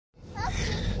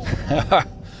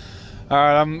All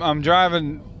right, I'm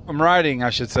driving. I'm riding,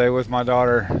 I should say, with my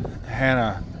daughter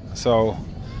Hannah. So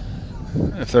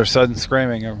if there's sudden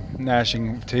screaming or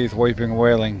gnashing of teeth, weeping,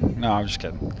 wailing, no, I'm just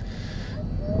kidding.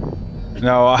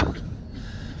 No,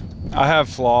 I have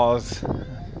flaws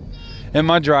in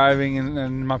my driving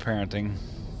and my parenting.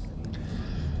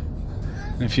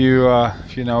 If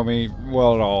you know me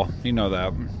well at all, you know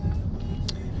that.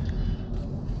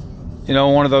 You know,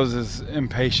 one of those is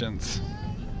impatience.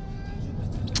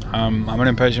 I'm an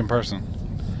impatient person.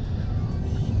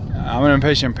 I'm an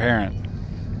impatient parent.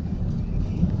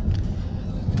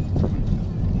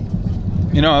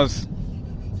 You know, I was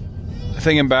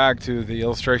thinking back to the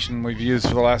illustration we've used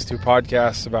for the last two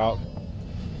podcasts about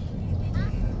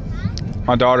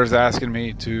my daughters asking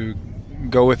me to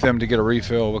go with them to get a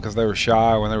refill because they were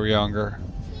shy when they were younger.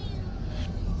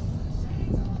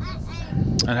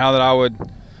 And how that I would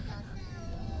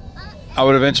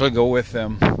eventually go with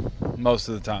them most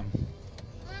of the time.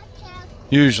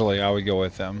 Usually I would go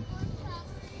with them.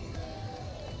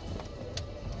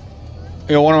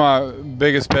 You know, one of my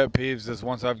biggest pet peeves is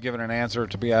once I've given an answer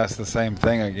to be asked the same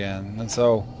thing again. And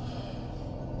so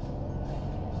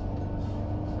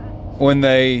when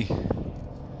they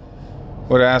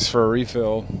would ask for a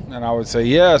refill and I would say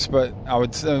yes, but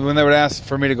when they would ask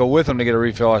for me to go with them to get a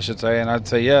refill, I should say, and I'd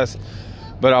say yes,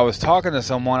 but I was talking to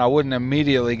someone, I wouldn't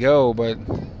immediately go, but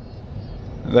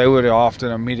they would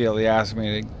often immediately ask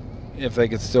me if they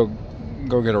could still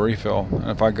go get a refill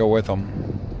and if I'd go with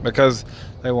them because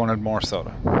they wanted more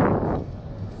soda.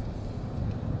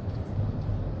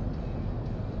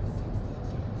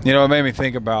 You know, it made me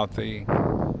think about the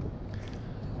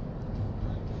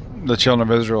children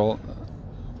of Israel.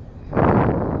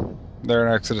 They're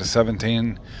in Exodus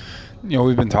 17. You know,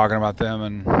 we've been talking about them,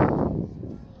 and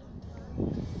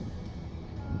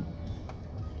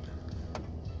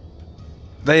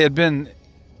they had been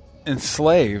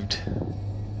enslaved.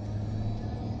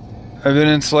 They'd been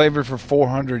in slavery for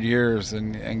 400 years,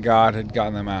 and God had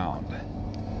gotten them out.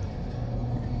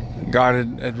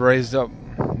 God had raised up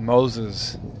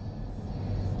Moses,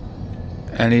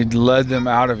 and he'd led them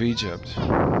out of Egypt.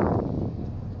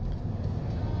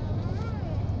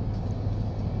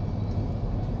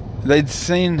 They'd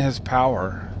seen his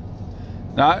power,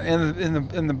 not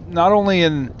only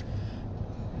in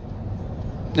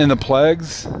the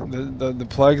plagues, the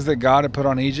plagues that God had put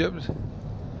on Egypt.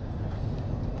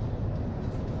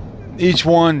 Each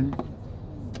one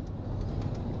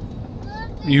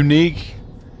unique,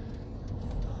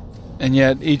 and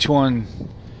yet each one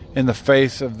in the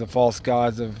face of the false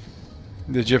gods of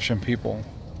the Egyptian people,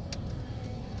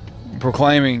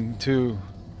 proclaiming to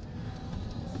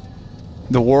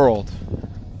the world,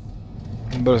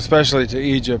 but especially to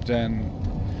Egypt and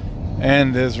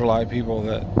the Israelite people,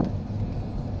 that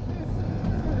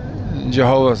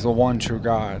Jehovah is the one true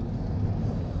God.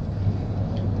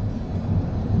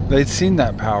 They'd seen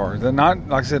that power. They're not,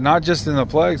 like I said, not just in the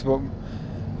plagues, but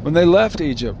when they left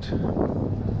Egypt.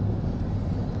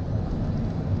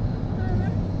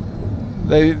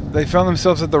 They found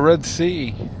themselves at the Red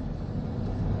Sea.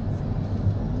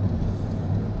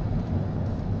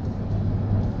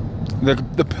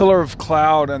 The pillar of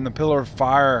cloud and the pillar of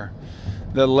fire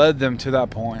that led them to that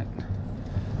point.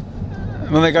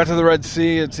 When they got to the Red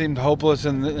Sea, it seemed hopeless,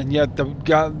 and yet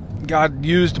God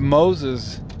used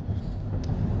Moses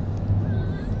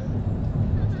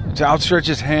to outstretch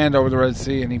his hand over the Red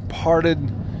Sea, and he parted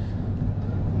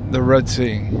the Red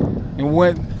Sea. And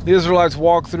when the Israelites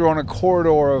walked through on a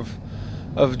corridor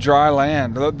of dry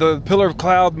land, the pillar of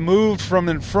cloud moved from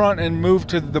in front and moved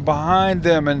to the behind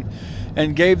them,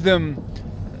 and gave them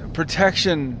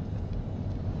protection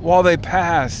while they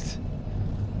passed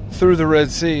through the Red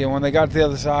Sea. And when they got to the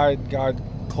other side, God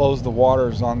closed the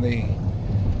waters on the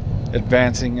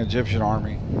advancing Egyptian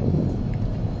army.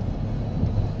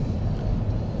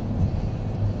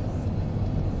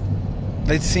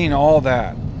 They'd seen all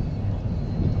that.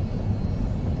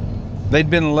 They'd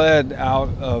been led out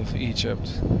of Egypt.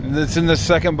 And it's in the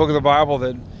second book of the Bible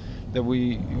that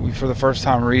we for the first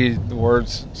time read the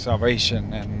words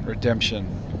salvation and redemption.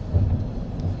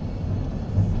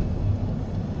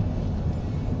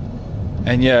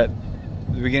 And yet,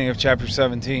 at the beginning of chapter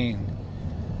 17,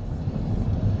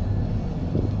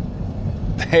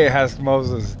 they asked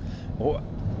Moses,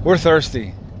 "We're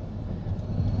thirsty.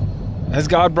 Has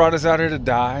God brought us out here to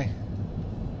die?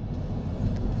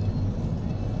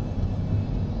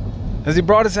 Has he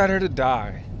brought us out here to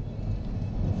die?"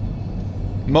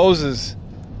 Moses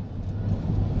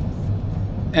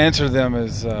answered them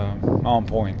as on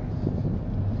point.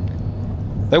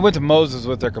 They went to Moses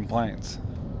with their complaints.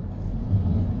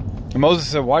 And Moses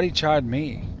said, "Why do you chide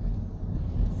me?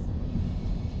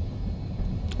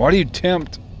 Why do you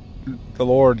tempt the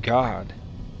Lord God?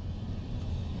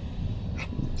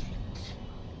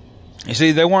 You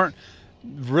see, they weren't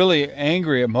really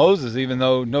angry at Moses, even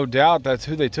though no doubt that's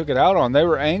who they took it out on. They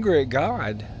were angry at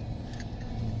God.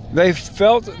 They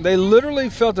literally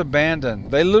felt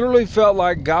abandoned. They literally felt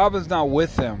like God was not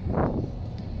with them.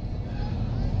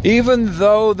 Even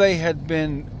though they had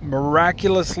been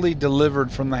miraculously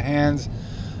delivered from the hands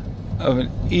of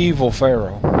an evil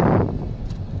Pharaoh.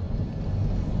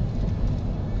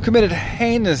 Committed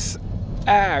heinous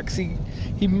acts.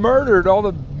 He murdered all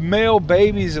the male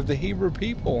babies of the Hebrew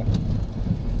people.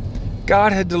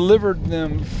 God had delivered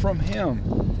them from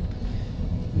him.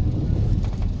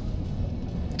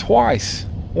 Twice.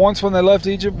 Once when they left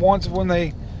Egypt, once when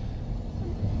they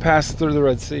passed through the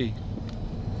Red Sea.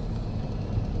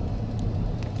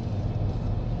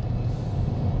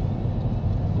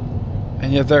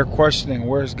 And yet they're questioning,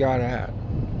 where's God at?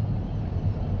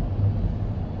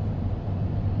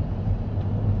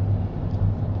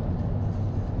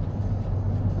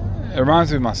 It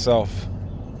reminds me of myself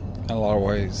in a lot of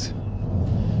ways,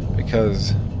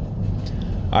 because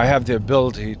I have the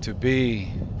ability to be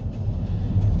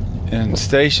in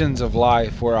stations of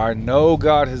life where I know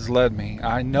God has led me.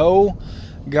 I know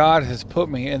God has put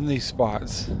me in these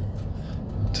spots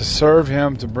to serve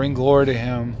Him, to bring glory to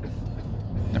Him,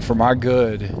 and for my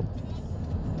good.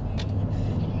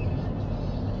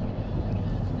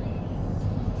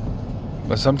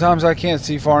 But sometimes I can't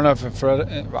see far enough.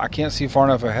 I can't see far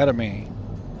enough ahead of me.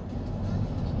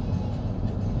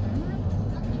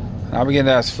 And I begin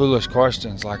to ask foolish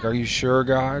questions like, "Are you sure,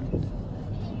 God?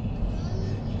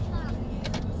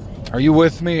 Are you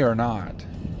with me or not?"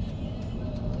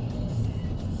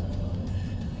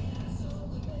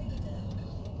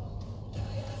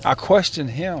 I question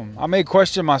Him. I may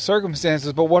question my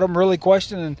circumstances, but what I'm really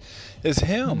questioning is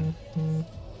Him.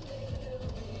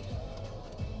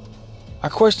 I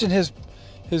question His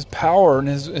power and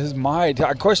His might.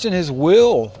 I question His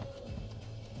will.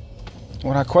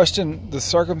 When I question the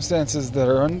circumstances that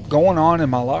are going on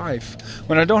in my life,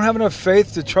 when I don't have enough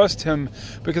faith to trust Him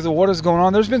because of what is going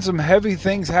on, there's been some heavy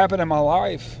things happen in my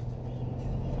life.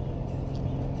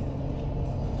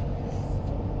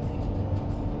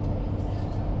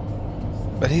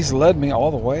 But He's led me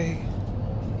all the way.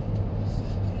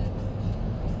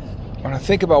 When I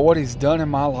think about what He's done in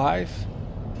my life,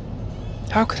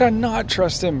 how could I not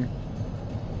trust Him?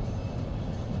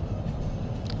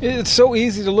 It's so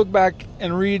easy to look back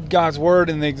and read God's Word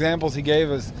and the examples He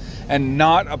gave us and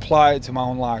not apply it to my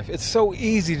own life. It's so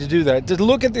easy to do that. To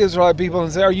look at the Israelite people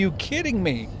and say, "Are you kidding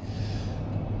me?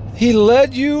 He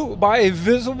led you by a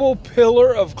visible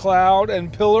pillar of cloud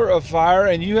and pillar of fire,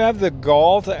 and you have the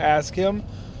gall to ask Him,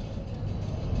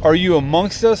 'Are you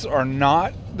amongst us or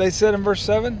not?'" They said in verse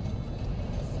 7.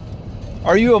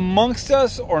 "Are you amongst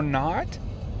us or not?"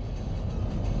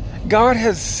 God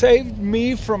has saved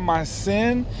me from my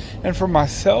sin and from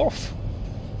myself.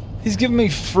 He's given me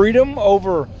freedom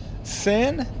over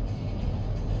sin.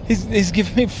 He's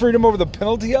given me freedom over the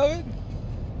penalty of it.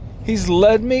 He's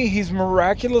led me. He's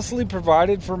miraculously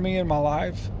provided for me in my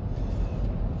life.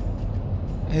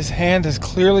 His hand has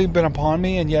clearly been upon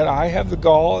me, and yet I have the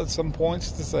gall at some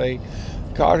points to say,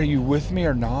 "God, are you with me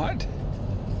or not?"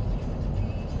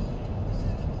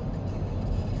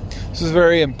 This is a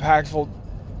very impactful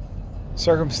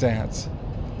circumstance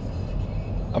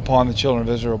upon the children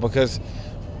of Israel, because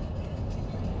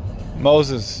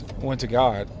Moses went to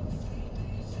God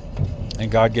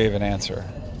and God gave an answer.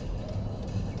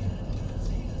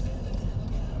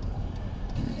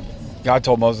 God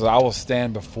told Moses, "I will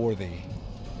stand before thee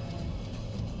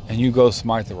and you go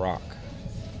smite the rock."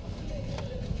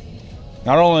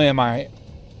 Not only am I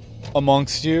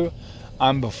amongst you,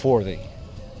 I'm before thee.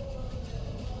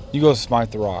 You go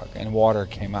smite the rock, and water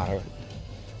came out of it.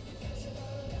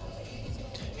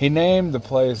 He named the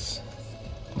place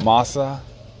Massa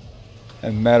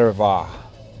and Meribah,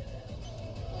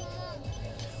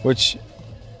 which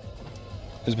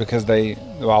is because the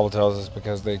Bible tells us,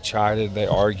 because they chided, they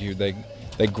argued,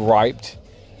 they griped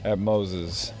at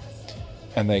Moses,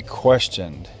 and they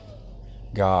questioned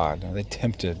God, they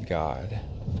tempted God.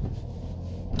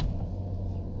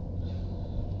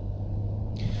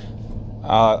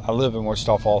 I live in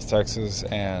Wichita Falls, Texas,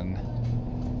 and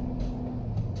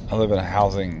I live in a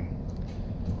housing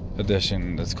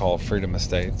addition that's called Freedom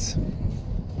Estates.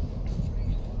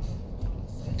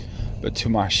 But to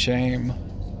my shame,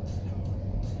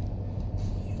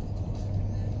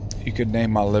 you could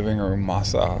name my living room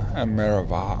Massa and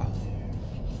Meribah.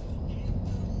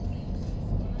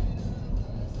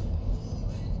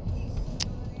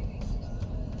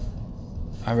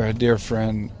 I have a dear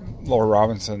friend Laura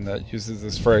Robinson that uses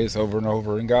this phrase over and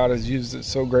over, and God has used it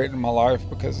so great in my life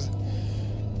because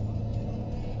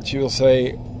she will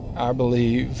say, I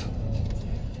believe.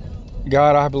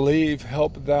 God, I believe.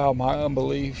 Help thou my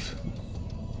unbelief.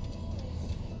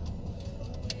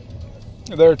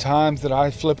 There are times that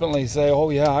I flippantly say, oh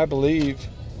yeah, I believe.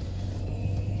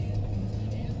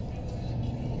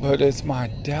 But it's my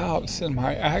doubts and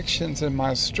my actions and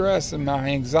my stress and my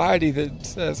anxiety that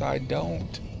says I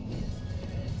don't.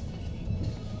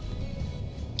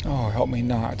 Oh, help me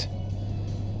not.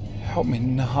 Help me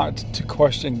not to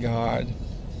question God.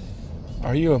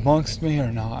 Are you amongst me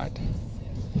or not?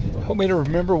 Help me to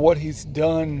remember what He's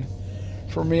done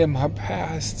for me in my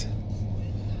past.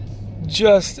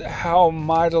 Just how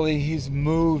mightily He's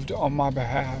moved on my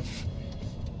behalf.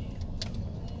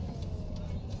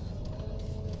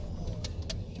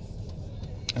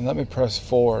 And let me press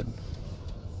forward.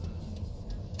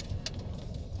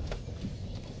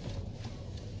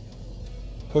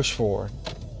 Push forward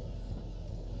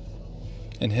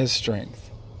in His strength.